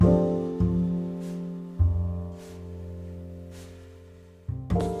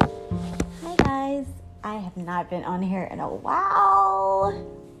have not been on here in a while,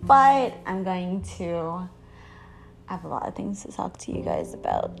 but I'm going to I have a lot of things to talk to you guys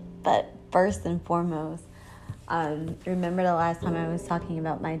about. But first and foremost, remember the last time I was talking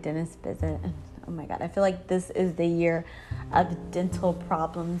about my dentist visit? Oh my God, I feel like this is the year of dental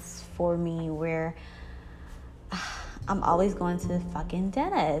problems for me, where I'm always going to the fucking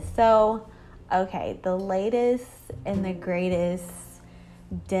dentist. So, okay, the latest and the greatest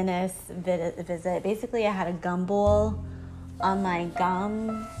dentist visit. Basically, I had a gumble on my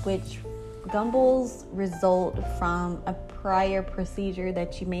gum, which gumballs result from a prior procedure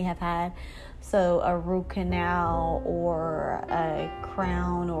that you may have had. So a root canal or a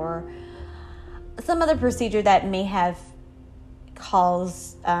crown or some other procedure that may have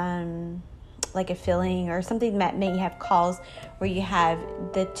caused like a filling or something that may have caused where you have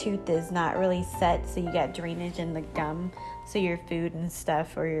the tooth is not really set, so you got drainage in the gum, so your food and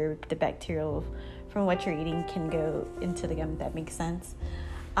stuff or the bacterial from what you're eating can go into the gum, if that makes sense.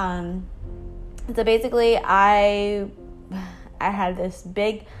 So basically I had this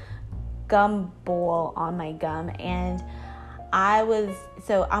big gum bowl on my gum, and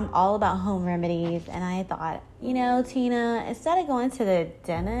I'm all about home remedies, and I thought, Tina, instead of going to the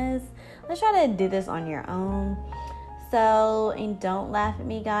dentist, let's try to do this on your own. So, and don't laugh at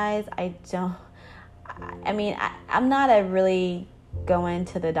me, guys. I'm not a really going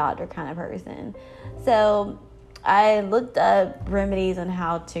to the doctor kind of person. So I looked up remedies on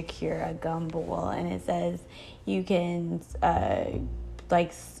how to cure a gum boil, and it says you can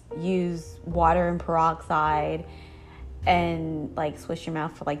use water and peroxide and swish your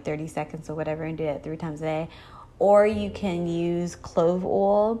mouth for 30 seconds or whatever, and do that 3 times a day. Or you can use clove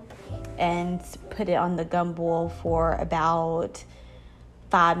oil and put it on the gum boil for about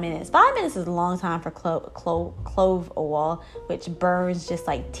 5 minutes. 5 minutes is a long time for clove oil, which burns just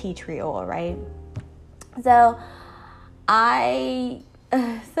like tea tree oil, right? So I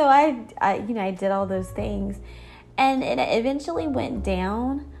did all those things, and it eventually went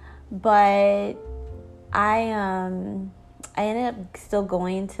down, but I ended up still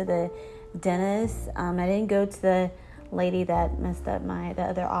going to the dentist. I didn't go to the lady that messed up the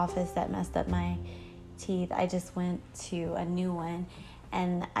other office that messed up my teeth. I just went to a new one,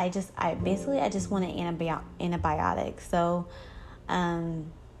 and I just wanted antibiotics. So, the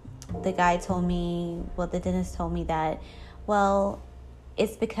dentist told me that,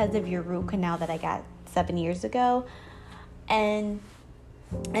 it's because of your root canal that I got 7 years ago. And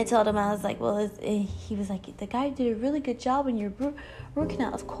I told him, I was like, he was like, the guy did a really good job on your root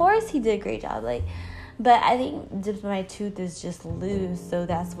canal. Of course he did a great job. But I think just my tooth is just loose. So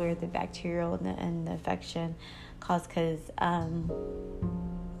that's where the bacterial and the infection caused, because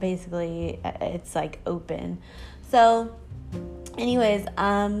basically it's open. So anyways,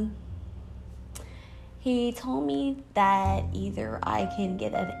 he told me that either I can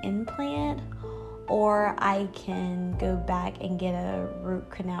get an implant or I can go back and get a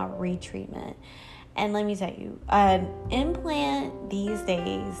root canal retreatment. And let me tell you, an implant these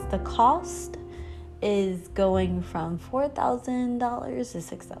days, the cost is going from $4,000 to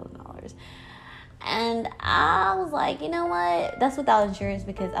 $6,000. And I was like, you know what? That's without insurance,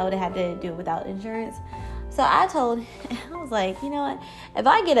 because I would have had to do it without insurance. So I was like, you know what? If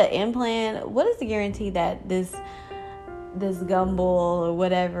I get an implant, what is the guarantee that this gum bowl or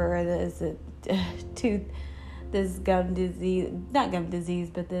whatever, this gum disease, not gum disease,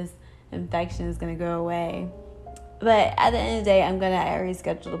 but this infection is going to go away? But at the end of the day, I already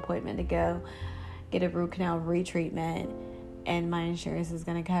scheduled an appointment to go get a root canal retreatment, and my insurance is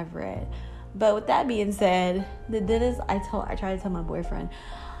going to cover it. But with that being said, the dentist, I tried to tell my boyfriend,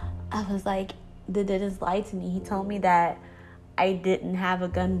 I was like, the dentist lied to me. He told me that I didn't have a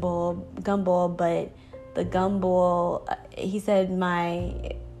gum bowl, but the gum bowl, he said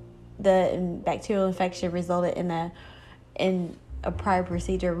the bacterial infection resulted in a prior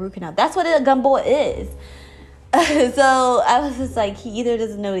procedure, root canal. That's what a gum bowl is. So I was just like, he either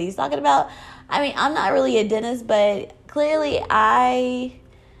doesn't know what he's talking about. I'm not really a dentist, but clearly I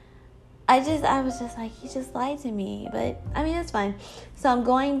was just like, he just lied to me. But it's fine. So I'm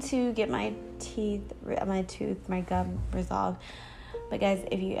going to get my gum resolved. But guys,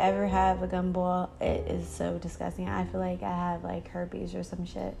 if you ever have a gum boil, it is so disgusting. I feel like I have herpes or some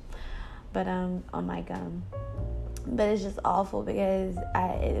shit, but on my gum. But it's just awful, because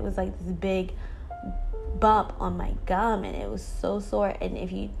it was this big bump on my gum, and it was so sore. And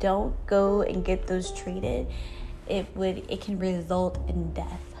if you don't go and get those treated, it can result in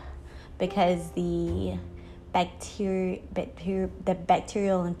death, because the bacterial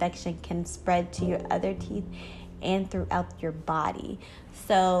infection can spread to your other teeth and throughout your body.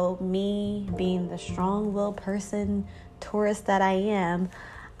 So me being the strong-willed person, Taurus that I am,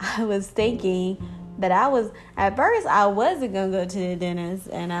 I was thinking that at first I wasn't going to go to the dentist,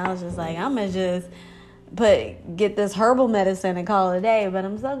 and I was just like, I'm going to just get this herbal medicine and call it a day. But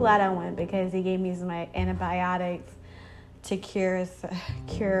I'm so glad I went, because he gave me some antibiotics to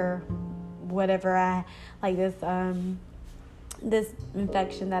cure whatever this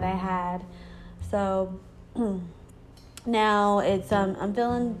infection that I had. So now it's I'm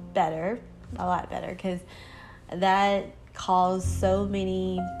feeling better, a lot better, because that caused so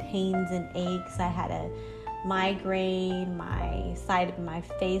many pains and aches. I had a migraine. My side of my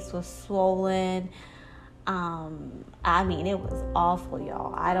face was swollen. It was awful,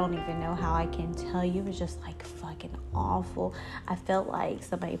 y'all. I don't even know how I can tell you. It was just like fucking awful. I felt like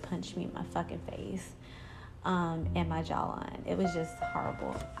somebody punched me in my fucking face, and my jawline. It was just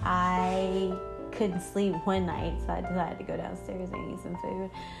horrible. I couldn't sleep one night, so I decided to go downstairs and eat some food.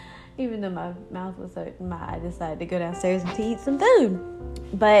 Even though my mouth was hurting, I decided to go downstairs and to eat some food.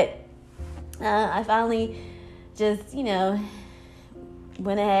 But I finally just,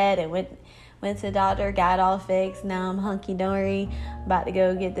 went ahead and went to the doctor, got all fixed. Now I'm hunky-dory, about to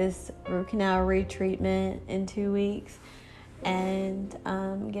go get this root canal retreatment in 2 weeks and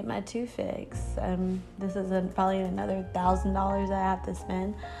get my tooth fixed. This is probably another $1,000 I have to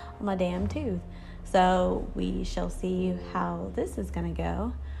spend on my damn tooth. So we shall see how this is going to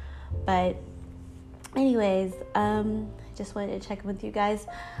go. But anyways, just wanted to check in with you guys.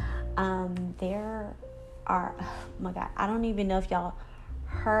 There are, oh my God, I don't even know if y'all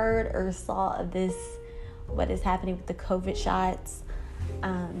heard or saw of this, what is happening with the COVID shots.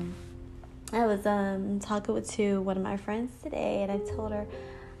 I was talking to one of my friends today, and I told her,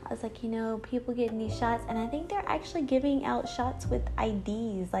 I was like, people getting these shots, and I think they're actually giving out shots with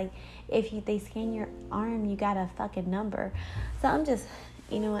IDs. Like, if they scan your arm, you got a fucking number. So I'm just,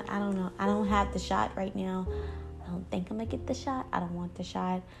 I don't know. I don't have the shot right now. I don't think I'm gonna get the shot. I don't want the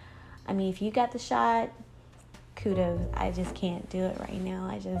shot. If you got the shot, kudos. I just can't do it right now.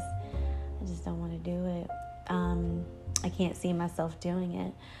 I just don't want to do it. I can't see myself doing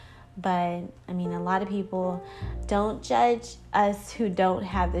it. But a lot of people don't judge us who don't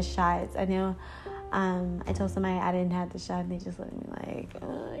have the shots. I know. I told somebody I didn't have the shot, and they just looked at me like,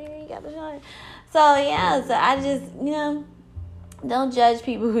 "Oh, yeah, you got the shot." So yeah. So I just, don't judge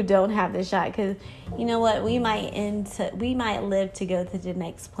people who don't have the shot, because you know what? We might live to go to the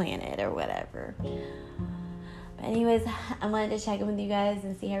next planet or whatever. But anyways, I wanted to check in with you guys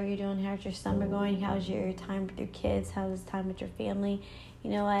and see how you're doing. How's your summer going? How's your time with your kids? How's time with your family? You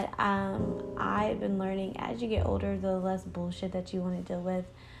know what? I've been learning, as you get older, the less bullshit that you want to deal with.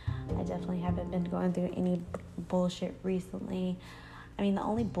 I definitely haven't been going through any bullshit recently. The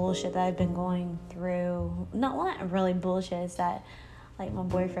only bullshit that I've been going through, not really bullshit, is that, like, my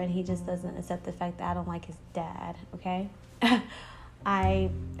boyfriend, he just doesn't accept the fact that I don't like his dad, okay?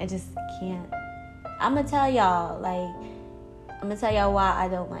 I just can't. I'm going to tell y'all why I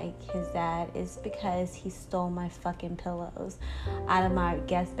don't like his dad. It's because he stole my fucking pillows out of my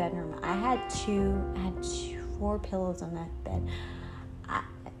guest bedroom. I had 4 pillows on that bed.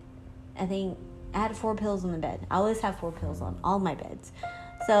 I think I had 4 pillows on the bed. I always have 4 pillows on all my beds.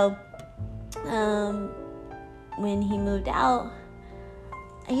 So, when he moved out,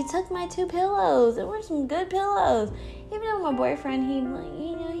 he took my 2 pillows. They were some good pillows. Even though my boyfriend, he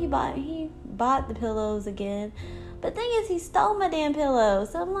bought the pillows again. But the thing is, he stole my damn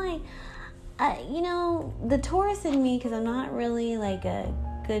pillows. So I'm like, the Taurus in me, because I'm not really like I'm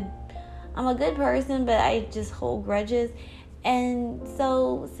a good person, but I just hold grudges. And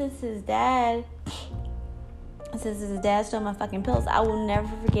so since his dad stole my fucking pillows, I will never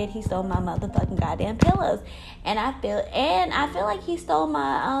forget he stole my motherfucking goddamn pillows. And I feel like he stole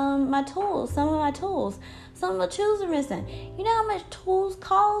my tools, some of my tools. Some of my tools are missing. You know how much tools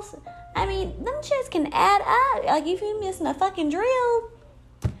cost? Them shits can add up. Like, if you're missing a fucking drill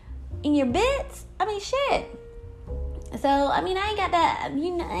in your bits, shit. So, I ain't got that, I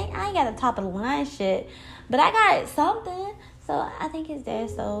ain't got the top of the line shit, but I got something. So, I think his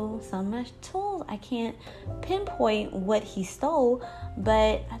dad stole so much tools. I can't pinpoint what he stole,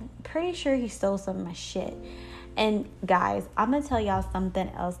 but I'm pretty sure he stole some of my shit. And, guys, I'm going to tell y'all something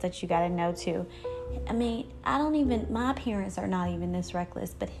else that you got to know, too. My parents are not even this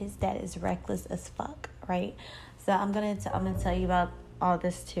reckless, but his dad is reckless as fuck, right? So I'm gonna tell you about all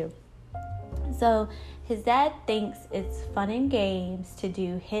this too. So his dad thinks it's fun and games to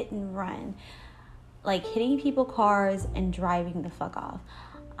do hit and run, like hitting people's cars and driving the fuck off.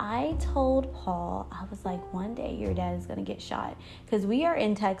 I told Paul, I was like, one day your dad is gonna get shot, because we are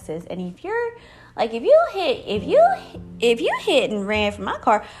in Texas, and if you hit and ran from my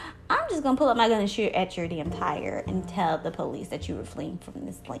car, I'm just gonna pull up my gun and shoot at your damn tire and tell the police that you were fleeing from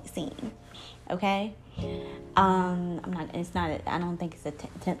this scene. Okay? I don't think it's an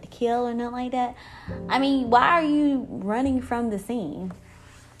attempt to kill or nothing like that. I mean, why are you running from the scene?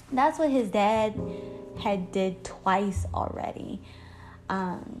 That's what his dad had did twice already.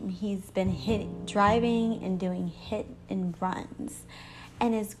 He's been driving and doing hit and runs.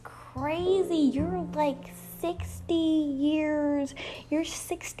 And it's crazy. You're like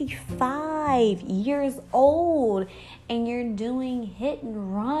 65 years old, and you're doing hit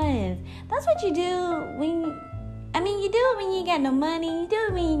and runs. That's what you do you do it when you ain't got no money. You do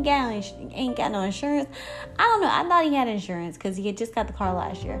it when you ain't got no insurance. I don't know. I thought he had insurance because he had just got the car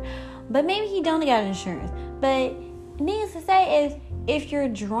last year. But maybe he don't got insurance. But needless to say is, if you're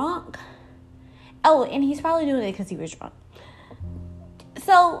drunk... Oh, and he's probably doing it because he was drunk.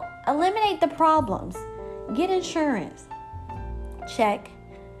 So, eliminate the problems. Get insurance. Check.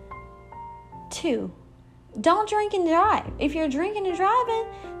 2, don't drink and drive. If you're drinking and driving,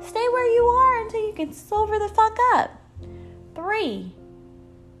 stay where you are until you can sober the fuck up. 3,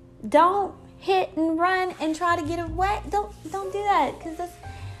 don't hit and run and try to get away. Don't do that, because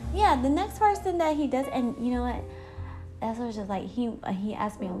the next person that he does, and you know what? That's what it's just like. He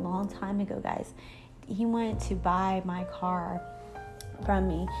asked me a long time ago, guys. He wanted to buy my car from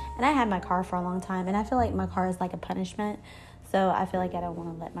me, and I had my car for a long time, and I feel like my car is like a punishment. So I feel like I don't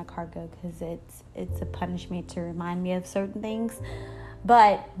want to let my car go, because it's a punishment to remind me of certain things.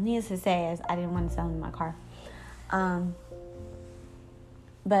 But needless to say, is I didn't want to sell him my car.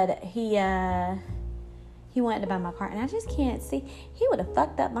 But he wanted to buy my car, and I just can't see. He would have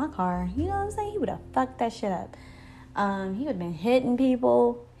fucked up my car. You know what I'm saying? He would have fucked that shit up. He would have been hitting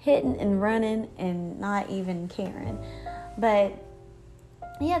people, hitting and running, and not even caring. But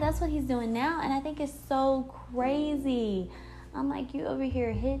yeah, that's what he's doing now, and I think it's so crazy. I'm like, you over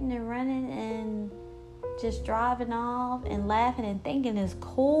here hitting and running and just driving off and laughing and thinking it's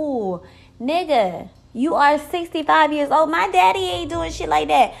cool. Nigga, you are 65 years old. My daddy ain't doing shit like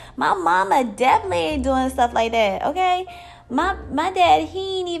that. My mama definitely ain't doing stuff like that, okay? My dad,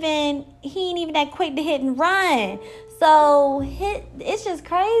 he ain't even that quick to hit and run. So it's just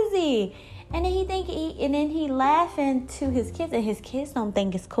crazy. And then he laughing to his kids, and his kids don't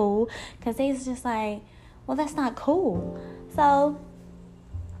think it's cool, because he's just like, well, that's not cool. So,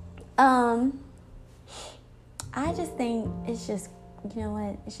 I just think it's just, you know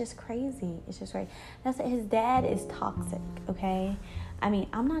what? It's just crazy. It's just crazy. That's it. His dad is toxic. Okay, I mean,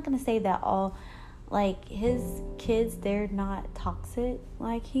 I'm not gonna say that all, like, his kids, they're not toxic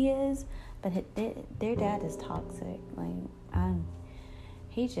like he is, but their dad is toxic. Like, I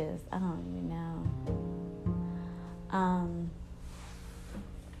don't even know.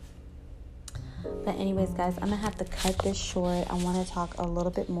 But anyways, guys, I'm gonna have to cut this short. I want to talk a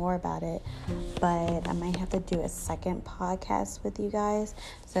little bit more about it, but I might have to do a second podcast with you guys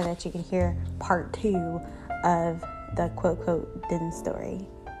so that you can hear part 2 of the quote Den story.